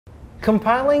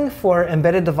Compiling for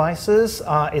embedded devices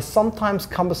is sometimes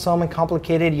cumbersome and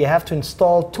complicated. You have to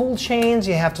install tool chains,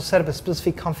 you have to set up a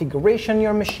specific configuration in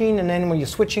your machine, and then when you're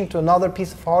switching to another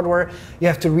piece of hardware, you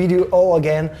have to redo it all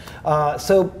again.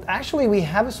 So actually, we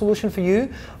have a solution for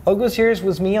you. Oguz here is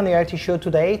with me on the IoT Show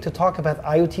today to talk about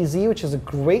iotz, which is a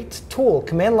great tool,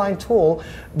 command line tool,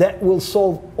 that will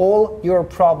solve all your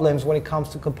problems when it comes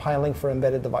to compiling for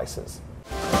embedded devices.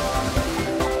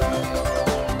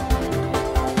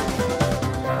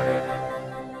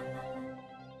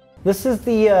 This is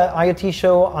the IoT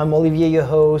Show. I'm Olivier, your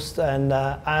host, and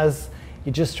as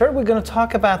you just heard, we're going to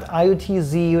talk about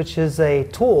iotz, which is a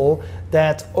tool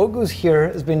that Oguz here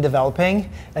has been developing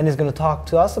and is going to talk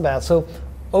to us about. So,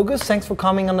 Oguz, thanks for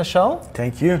coming on the show.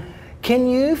 Thank you. Can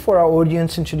you, for our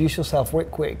audience, introduce yourself real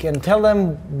quick and tell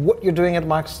them what you're doing at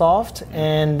Microsoft,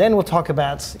 and then we'll talk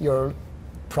about your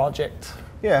project.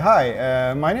 Yeah,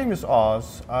 hi, my name is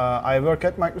Oz. I work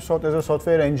at Microsoft as a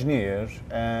software engineer,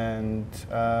 and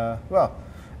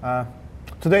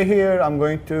today here I'm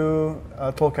going to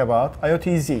talk about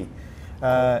iotz.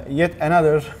 Yet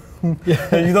another.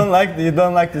 You don't like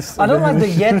this. I don't like the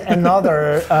yet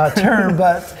another term,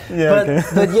 but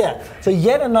yeah. So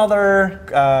yet another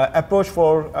approach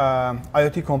for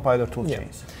IoT compiler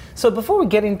toolchains. So before we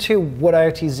get into what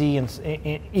iotz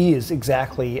is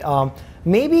exactly.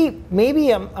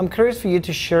 Maybe I'm curious for you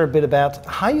to share a bit about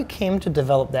how you came to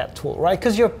develop that tool, right?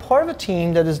 Because you're part of a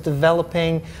team that is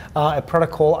developing a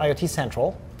product called IoT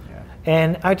Central. Yeah.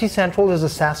 And IoT Central is a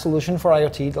SaaS solution for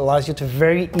IoT that allows you to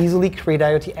very easily create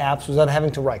IoT apps without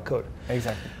having to write code.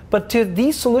 Exactly. But to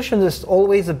these solutions, there's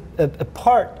always a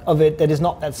part of it that is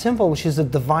not that simple, which is the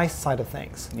device side of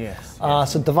things. Yes.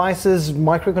 So devices,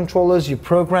 microcontrollers, you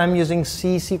program using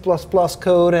C, C++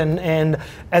 code, and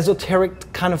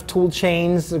esoteric kind of tool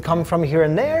chains that come from here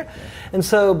and there. And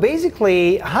so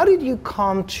basically, how did you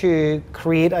come to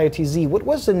create iotz? What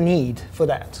was the need for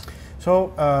that?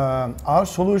 So our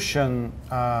solution,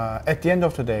 at the end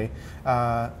of the day,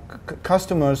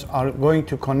 customers are going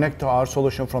to connect to our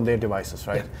solution from their devices,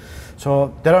 right? Yeah.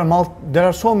 So there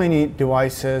are so many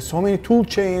devices, so many tool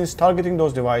chains targeting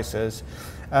those devices.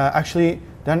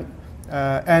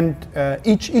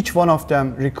 Each one of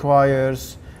them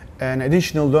requires an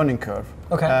additional learning curve.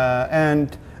 Okay.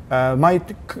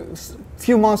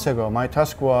 Few months ago, my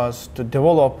task was to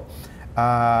develop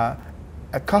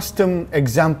a custom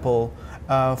example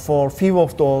for few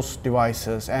of those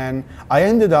devices, and I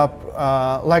ended up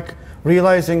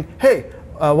realizing, hey,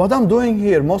 what I'm doing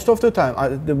here most of the time,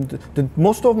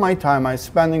 most of my time I'm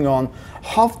spending on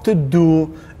how to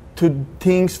do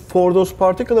things for those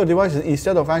particular devices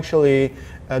instead of actually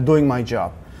doing my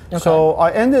job. Okay. So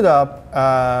I ended up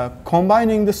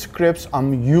combining the scripts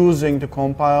I'm using to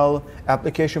compile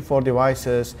application for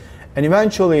devices, and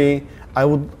eventually I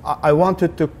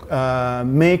wanted to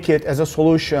make it as a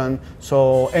solution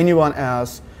so anyone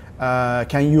else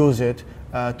can use it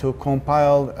to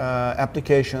compile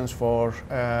applications for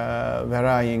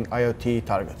varying IoT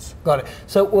targets. Got it.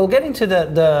 So we'll get into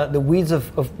the weeds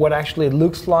of what actually it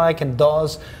looks like and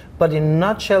does, but in a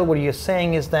nutshell, what you're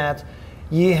saying is that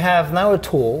you have now a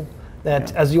tool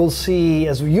that, as you'll see,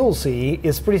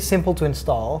 is pretty simple to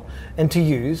install and to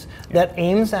use, that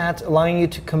aims at allowing you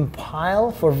to compile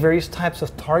for various types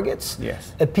of targets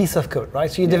a piece of code,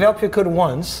 right? So you develop your code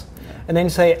once, and then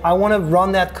you say, I want to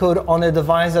run that code on a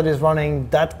device that is running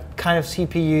that kind of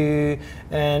CPU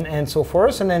and so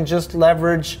forth, and then just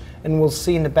leverage, and we'll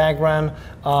see in the background,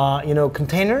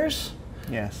 containers.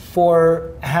 Yes.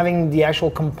 For having the actual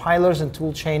compilers and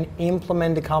toolchain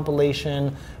implement the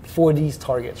compilation for these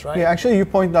targets, right? Yeah, actually you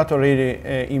point out a really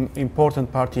important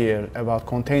part here about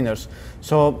containers.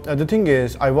 So the thing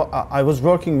is, I was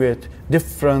working with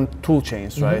different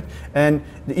toolchains, right? And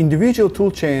the individual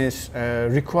toolchains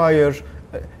require,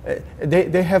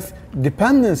 they have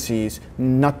dependencies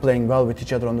not playing well with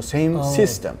each other on the same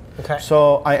system. Okay.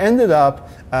 So I ended up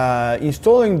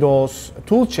installing those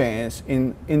toolchains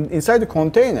inside the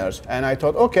containers, and I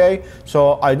thought, okay,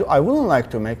 so I wouldn't like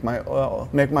to make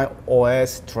my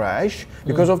OS trash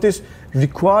because of these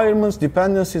requirements,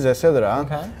 dependencies, etc.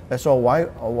 Okay. So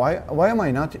why am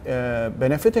I not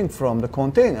benefiting from the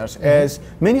containers as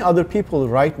many other people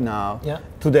right now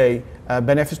today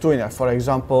benefits doing that? For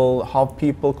example, how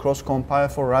people cross-compile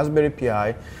for Raspberry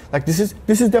Pi. Like this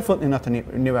is definitely not a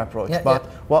new approach. But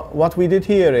what we did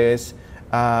here is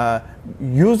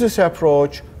use this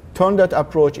approach, turn that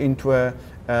approach into a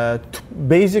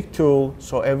basic tool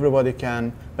so everybody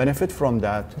can benefit from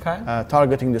that,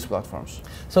 targeting these platforms.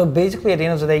 So basically, at the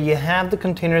end of the day, you have the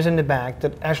containers in the back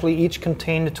that actually each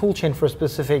contain the toolchain for a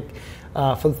specific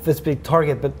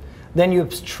target. But then you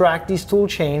abstract these tool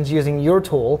chains using your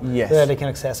tool Yes. so that they can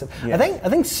access it. Yes. I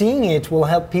think seeing it will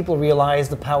help people realize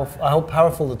how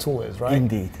powerful the tool is, right?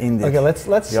 Indeed, indeed. Okay,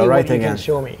 let's see You're right what you again. can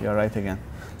show me. You're right again.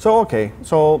 So okay,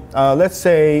 so let's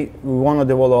say we want to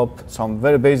develop some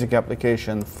very basic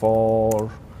application for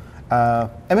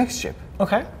MX chip.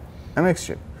 Okay. MX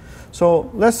chip. So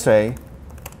let's say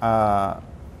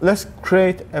let's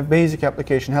create a basic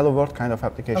application, hello world kind of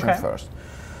application Okay. first.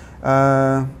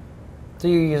 So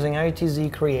you're using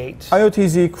IoTZ create.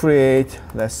 IoTZ create,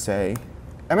 let's say,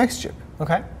 MX chip.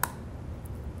 Okay.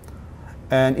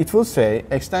 And it will say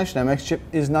extension MX chip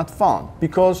is not found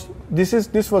because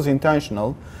this was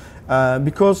intentional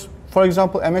because, for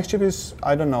example, MX chip is,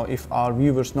 I don't know if our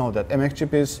viewers know that MX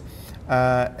chip is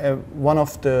one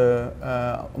of the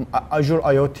Azure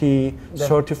IoT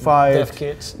certified dev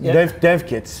kits. Yep. dev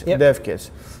kits. Yep. Dev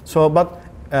kits. So, but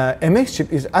MX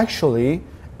chip is actually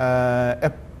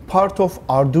a part of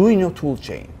Arduino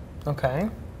toolchain. Okay.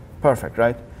 Perfect,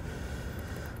 right?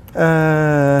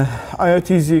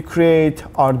 IoTZ create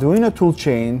Arduino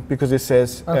toolchain because it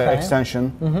says Okay.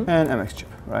 extension and MX chip,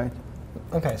 right?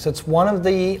 Okay, so it's one of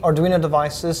the Arduino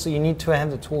devices, so you need to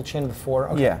have the tool chain before.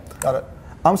 Okay. Yeah. Got it.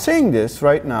 I'm saying this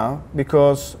right now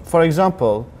because, for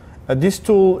example, this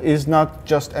tool is not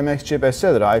just MX chip,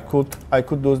 etc. I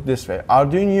could do it this way.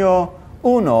 Arduino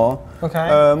Uno,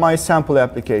 Okay. my sample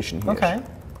application here. Okay.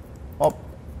 Up,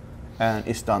 and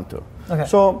it's done too. Okay.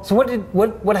 So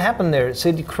what happened there? So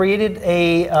you created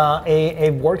a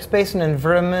workspace, an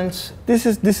environment. this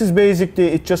is basically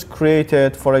it just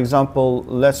created. For example,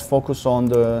 let's focus on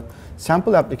the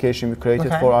sample application we created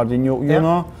Okay. for Arduino Yeah.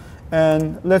 Uno,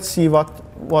 and let's see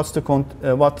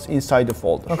what's inside the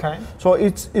folder. Okay. So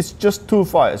it's just two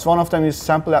files. One of them is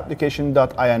sample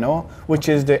application.ino, which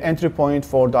is the entry point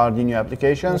for the Arduino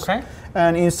applications. Okay.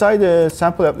 And inside the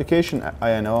sample application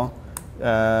INO,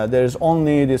 there's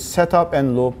only this setup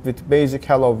and loop with basic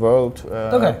hello world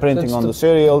Okay. printing That's on the the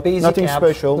serial. basic Nothing app,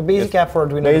 special. the basic app for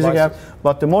Arduino basic devices. app.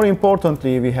 But the more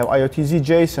importantly, we have IoTZ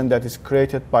JSON that is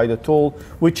created by the tool,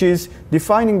 which is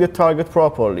defining the target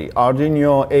properly.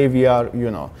 Arduino, AVR, you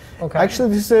know. Okay. Actually,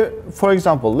 this is for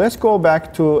example, let's go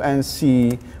back to and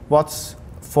see what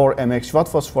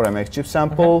was for MX chip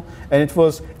sample, and it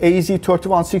was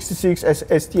AZ3166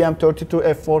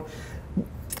 STM32F4.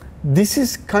 This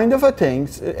is kind of a thing.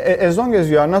 As long as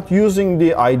you are not using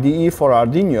the IDE for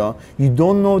Arduino, you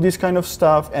don't know this kind of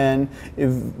stuff. And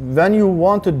when you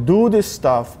want to do this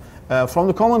stuff from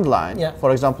the command line, Yeah.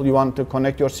 for example, you want to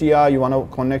connect your CI, you want to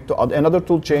connect to another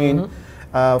tool chain,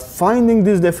 finding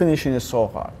this definition is so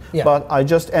hard. Yeah. But I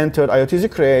just entered IoTZ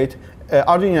create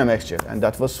Arduino MX chip, and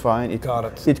that was fine. Got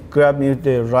it. It grabbed me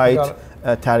the right Got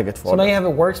target for So now that. you have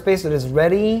a workspace that is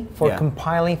ready for Yeah.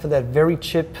 compiling for that very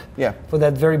chip, Yeah. for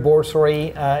that very board,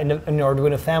 in the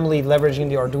Arduino family, leveraging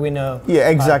the Arduino Yeah,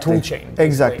 exactly. toolchain.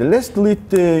 Exactly. Let's delete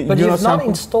the But Uno you've not sample.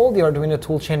 installed the Arduino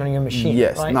toolchain on your machine,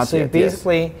 Yes, right? not so yet, yes.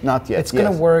 basically, Not yet, it's going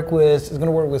to yes. work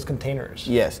with containers.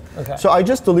 Yes. Okay. So I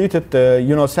just deleted the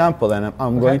Uno sample, and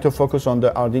I'm going Okay. to focus on the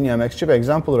Arduino MX chip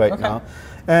example right Okay. now.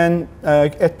 And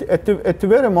at the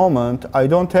very moment, I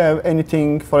don't have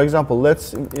anything. For example,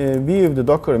 let's view the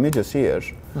Docker images here.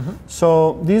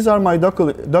 So these are my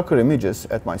Docker images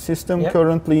at my system Yep.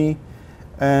 currently.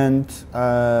 And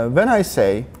when I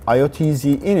say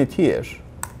IoTZ init here,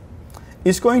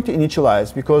 it's going to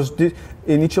initialize because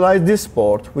initialize this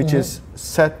port, which is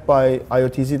set by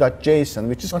IoTZ.json,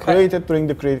 which is Okay. created during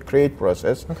the create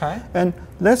process. Okay. And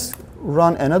let's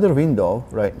run another window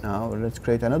right now. Let's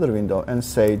create another window and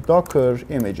say Docker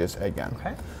images again.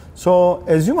 Okay. So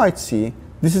as you might see,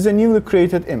 this is a newly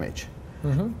created image.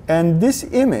 And this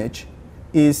image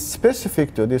is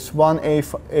specific to this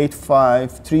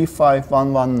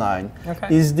 185.35119 Okay.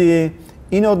 is the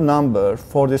inode number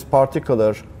for this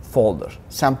particular folder,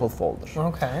 sample folder.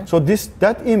 Okay. So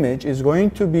that image is going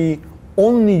to be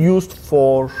only used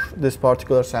for this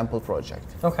particular sample project.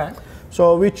 Okay.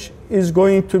 So which is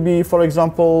going to be, for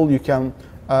example, you can,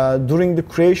 during the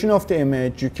creation of the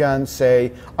image, you can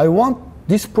say, I want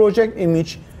this project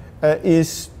image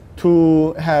is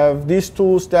to have these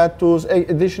tools, that tools,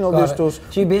 additional Got these it. tools.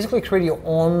 So you basically create your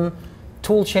own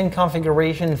toolchain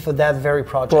configuration for that very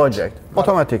project.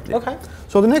 Automatically. Okay.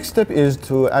 So the next step is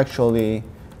to actually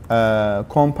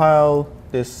compile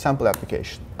this sample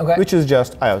application, Okay. which is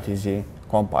just IoTZ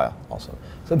compile. Awesome.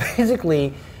 So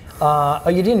basically,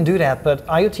 you didn't do that, but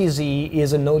IoTZ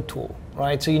is a node tool,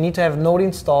 right? So you need to have node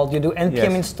installed. You do npm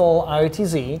Yes. install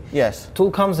IoTZ. Yes. Tool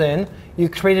comes in. You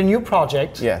create a new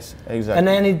project. Yes, exactly. And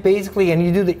then it basically, and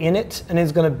you do the init, and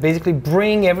it's going to basically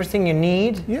bring everything you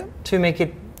need Yeah. to make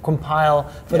it compile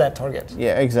for that target.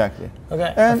 Yeah, exactly.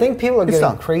 Okay, And I think people are it's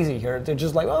getting done. crazy here. They're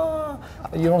just like, oh,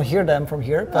 you don't hear them from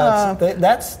here, but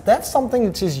that's something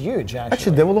that is huge,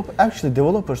 actually. Actually,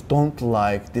 developers don't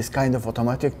like this kind of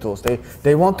automatic tools.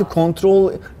 They want to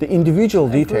control the individual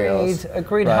details.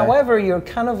 Agreed. Right? However, you're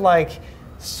kind of like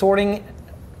sorting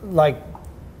like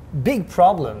big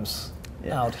problems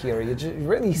out here. You just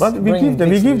really But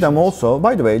we give them also.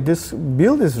 By the way, this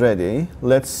build is ready.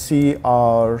 Let's see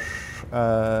our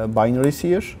binaries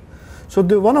here. So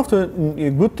one of the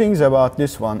good things about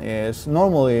this one is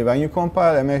normally when you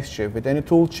compile MX chip with any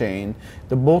tool chain,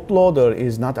 the bootloader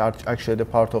is not actually the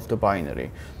part of the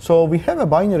binary. So we have a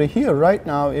binary here right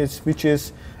now which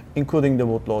is including the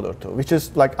bootloader too, which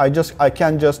is like I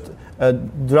can just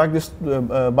drag this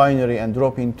binary and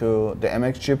drop into the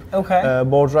MX chip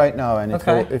board right now, and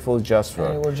it will just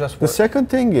work. The second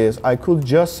thing is I could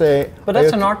just say. But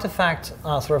that's an artifact.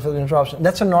 Sorry for the interruption.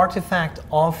 That's an artifact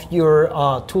of your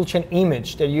toolchain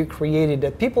image that you created.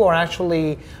 That people are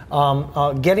actually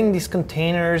getting these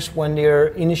containers when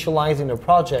they're initializing their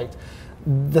project.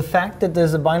 The fact that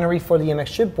there's a binary for the MX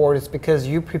chipboard is because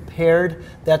you prepared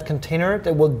that container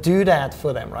that will do that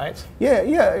for them, right? Yeah,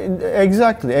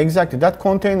 exactly. That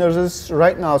container is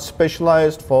right now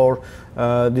specialized for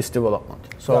this development.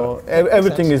 So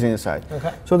everything is inside.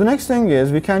 Okay. So the next thing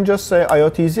is we can just say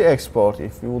IoTZ export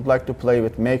if you would like to play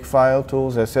with makefile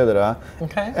tools, etc.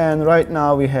 Okay. And right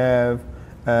now we have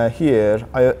here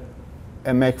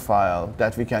a makefile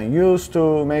that we can use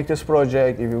to make this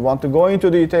project. If you want to go into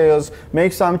details,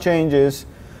 make some changes,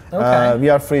 we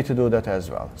are free to do that as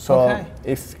well. So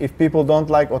if people don't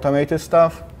like automated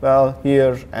stuff, well,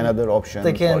 here another option.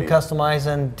 They can customize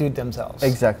and do it themselves.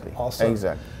 Exactly. Awesome.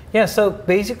 Exactly. Yeah, so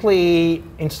basically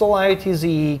install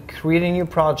IoTZ, create a new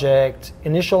project,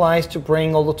 initialize to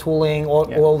bring all the tooling,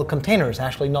 all the containers,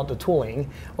 actually not the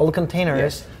tooling, all the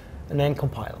containers, and then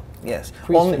compile. Yes,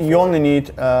 you only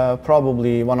need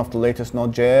probably one of the latest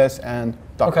Node.js and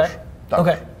Docker.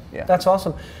 Okay, that's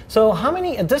awesome. So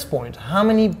at this point, how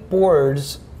many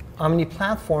boards, how many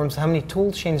platforms, how many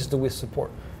tool chains do we support?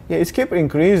 Yeah, it's keep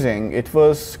increasing. It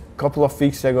was a couple of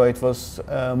weeks ago, it was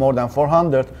more than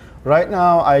 400. Right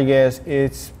now, I guess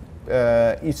it's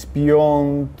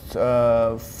beyond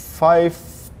 500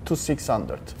 to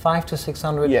 600. 500 to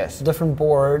 600 different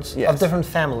boards of different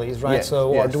families, right?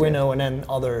 So do we know, and then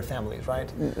other families, right?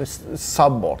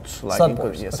 Subboards, like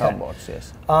subboards,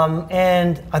 yes.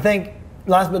 And I think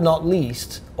last but not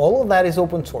least, all of that is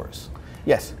open source.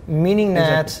 Yes. Meaning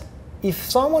that if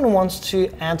someone wants to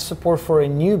add support for a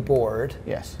new board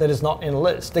that is not in the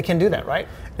list, they can do that, right?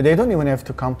 They don't even have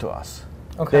to come to us.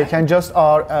 They can just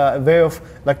a way of,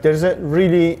 like there's a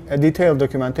detailed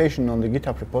documentation on the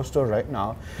GitHub repository right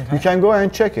now. You can go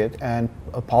and check it and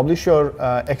publish your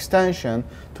extension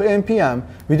to NPM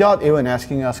without even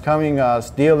asking us,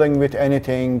 dealing with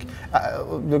anything,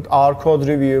 our code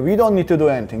review. We don't need to do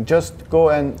anything. Just go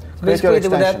and create your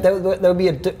extension. There will be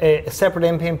a separate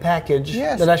NPM package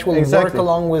that actually work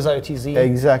along with IoTZ.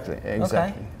 Exactly.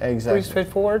 Pretty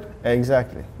straightforward.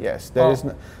 Exactly. Yes. There is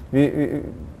no,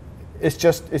 it's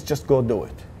just go do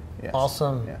it. Yes.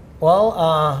 Awesome. Yeah. Well,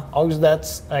 Oguz,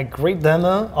 that's a great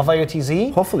demo of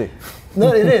IoTZ. Hopefully.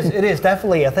 No, it is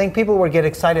definitely. I think people will get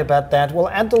excited about that. We'll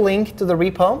add the link to the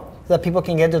repo so that people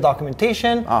can get the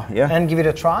documentation and give it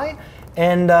a try.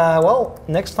 And well,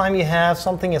 next time you have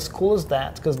something as cool as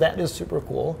that, because that is super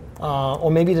cool,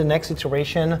 or maybe the next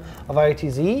iteration of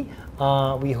IoTZ,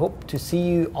 we hope to see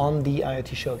you on the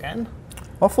IoT Show again.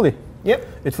 Hopefully. Yep.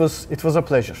 It was a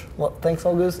pleasure. Well, thanks,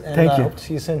 Oguz, and I hope to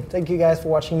see you soon. Thank you guys for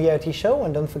watching the IoT Show,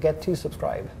 and don't forget to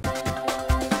subscribe.